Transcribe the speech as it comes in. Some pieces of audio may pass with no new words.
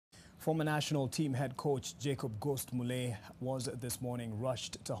Former national team head coach Jacob Ghost Mulee was this morning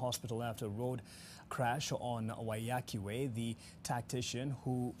rushed to hospital after a road crash on Waiyaki Way. The tactician,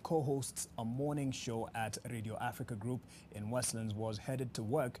 who co-hosts a morning show at Radio Africa Group in Westlands, was headed to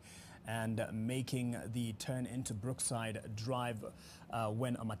work and making the turn into Brookside Drive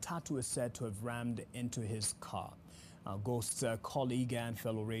when a matatu is said to have rammed into his car. Ghost's colleague and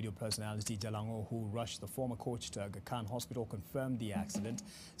fellow radio personality Jalango, who rushed the former coach to Aga Khan Hospital, confirmed the accident.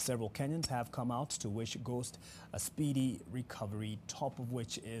 Several Kenyans have come out to wish Ghost a speedy recovery, top of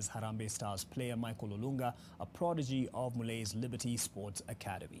which is Harambee Stars player Michael Olunga, a prodigy of Mulee's Liberty Sports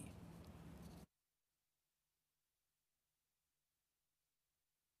Academy.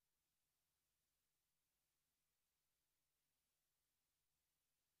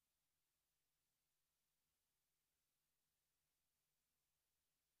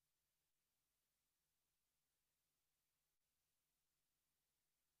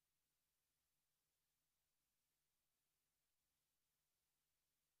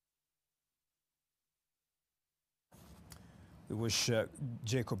 We wish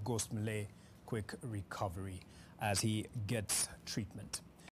Jacob Ghost Mulee quick recovery as he gets treatment.